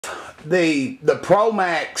the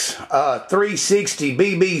ProMaxx 360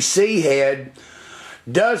 BBC head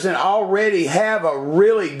doesn't already have a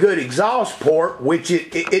really good exhaust port, which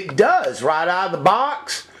it does right out of the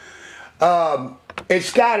box.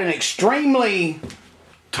 It's got an extremely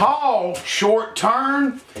tall short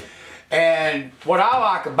turn, and what I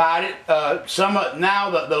like about it, now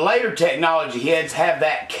the later technology heads have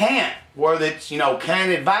that cant where it's, you know,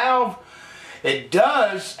 canted valve. It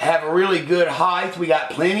does have a really good height. We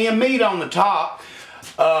got plenty of meat on the top.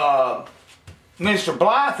 Mr.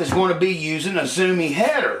 Blyth is going to be using a zoomy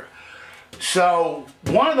header. So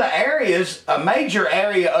one of the areas, a major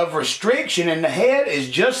area of restriction in the head is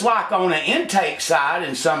just like on the intake side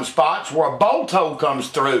in some spots where a bolt hole comes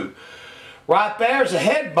through. Right there's a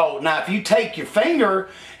head bolt. Now if you take your finger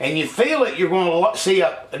and you feel it, you're going to see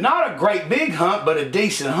not a great big hump, but a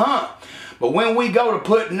decent hump. But when we go to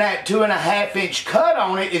putting that 2.5 inch cut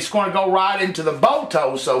on it, it's going to go right into the bolt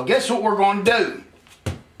hole. So guess what we're going to do?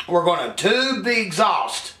 We're going to tube the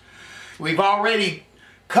exhaust. We've already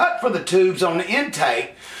cut for the tubes on the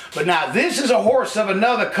intake, but now this is a horse of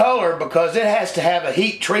another color because it has to have a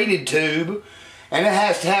heat treated tube and it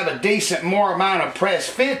has to have a decent more amount of press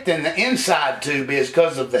fit than the inside tube is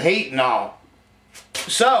because of the heat and all.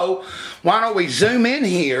 So why don't we zoom in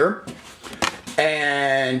here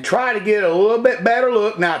and try to get a little bit better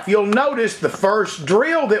look. Now if you'll notice, the first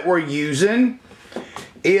drill that we're using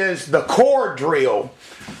is the core drill.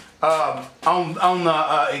 On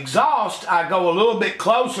the exhaust, I go a little bit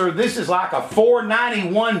closer. This is like a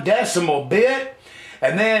 491 decimal bit,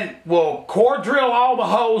 and then we'll core drill all the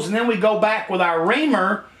holes, and then we go back with our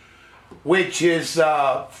reamer, which is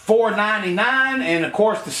 499, and of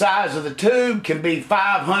course the size of the tube can be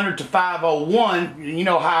 500 to 501. You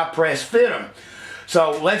know how I press fit them.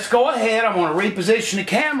 So let's go ahead. I'm going to reposition the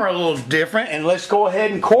camera a little different, and let's go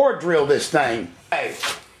ahead and core drill this thing. Okay.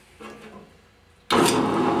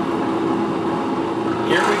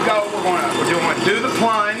 Here we go. We're going to do the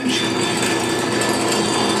plunge.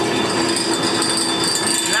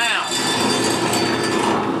 Now,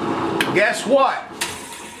 guess what?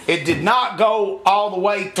 It did not go all the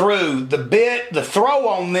way through. The throw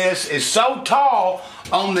on this is so tall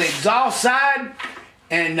on the exhaust side,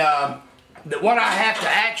 and that what I have to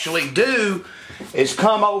actually do is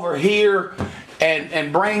come over here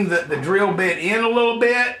and bring the drill bit in a little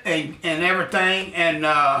bit and everything, and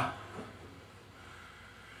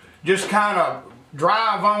just kind of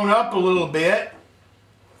drive on up a little bit.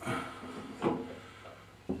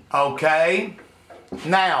 Okay.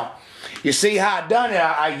 Now, you see how I done it?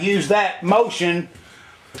 I use that motion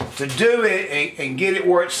to do it and get it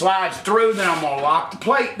where it slides through. Then I'm going to lock the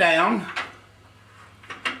plate down.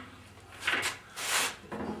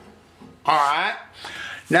 Alright.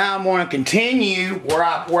 Now I'm going to continue where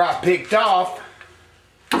I picked off.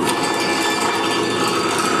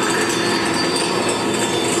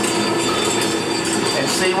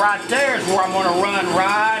 See, right there is where I'm going to run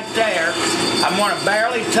right there. I'm going to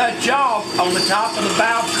barely touch off on the top of the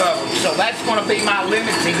valve cover. So that's going to be my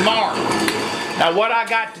limiting mark. Now what I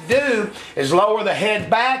got to do is lower the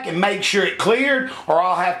head back and make sure it cleared, or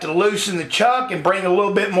I'll have to loosen the chuck and bring a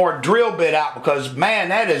little bit more drill bit out because, man,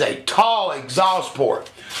 that is a tall exhaust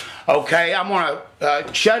port. Okay, I'm going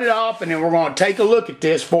to shut it off, and then we're going to take a look at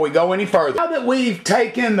this before we go any further. Now that we've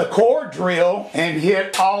taken the core drill and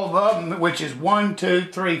hit all of them, which is 1,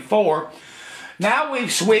 2, 3, 4, now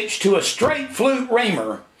we've switched to a straight flute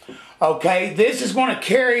reamer. Okay, this is going to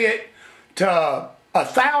carry it to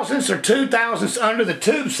 1/1000 or 2/1000 under the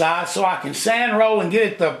tube size so I can sand roll and get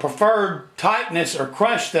it the preferred tightness or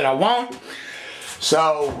crush that I want.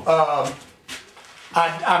 So,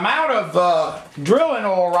 I'm out of drilling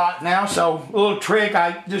oil right now, so a little trick,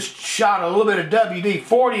 I just shot a little bit of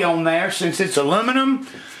WD-40 on there since it's aluminum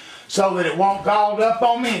so that it won't gall up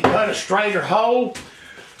on me and cut a straighter hole.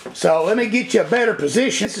 So let me get you a better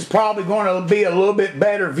position. This is probably going to be a little bit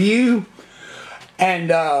better view,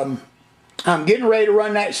 and I'm getting ready to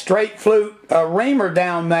run that straight flute reamer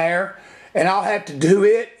down there, and I'll have to do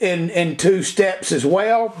it in 2 steps as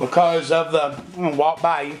well because of the, I'm going to walk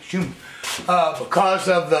by you, shoot. Because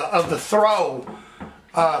of the throw,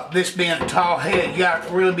 this being a tall head, you got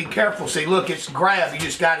to really be careful. See, look, it's grab. You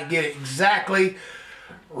just got to get it exactly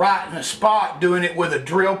right in the spot doing it with a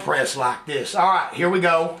drill press like this. All right, here we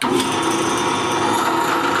go.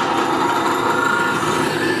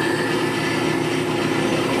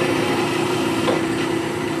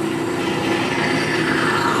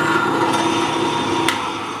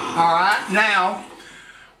 All right, now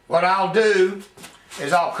what I'll do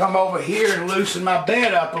is I'll come over here and loosen my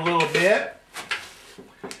bed up a little bit.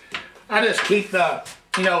 I just keep the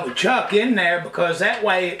you know, the chuck in there, because that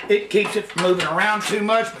way it keeps it from moving around too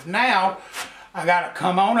much. But now I got to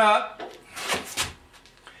come on up.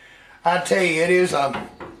 I tell you, it is a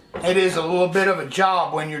little bit of a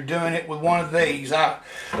job when you're doing it with one of these. But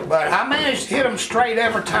I managed to hit them straight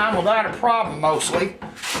every time without a problem mostly.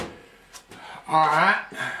 All right.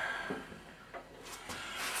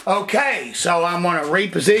 Okay, so I'm going to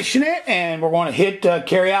reposition it, and we're going to hit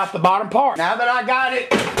carry out the bottom part. Now that I got it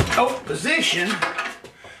positioned,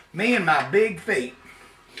 me and my big feet,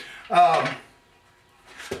 I'll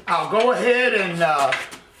go ahead and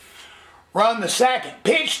run the second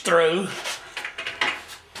pitch through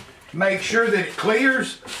to make sure that it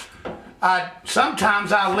clears.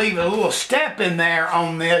 Sometimes I leave a little step in there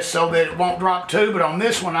on this so that it won't drop too, but on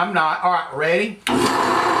this one I'm not. All right, ready?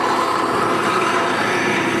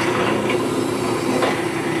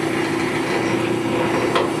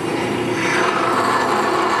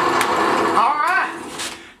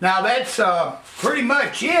 Now that's pretty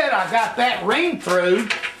much it. I got that ring through.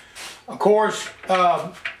 Of course,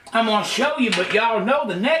 I'm going to show you, but y'all know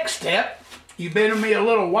the next step. You've been with me a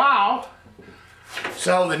little while.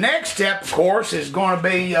 So the next step, of course, is going to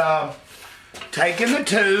be taking the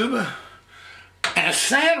tube and a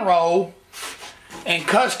sand roll and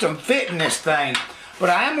custom fitting this thing. But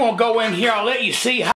I am going to go in here. I'll let you see how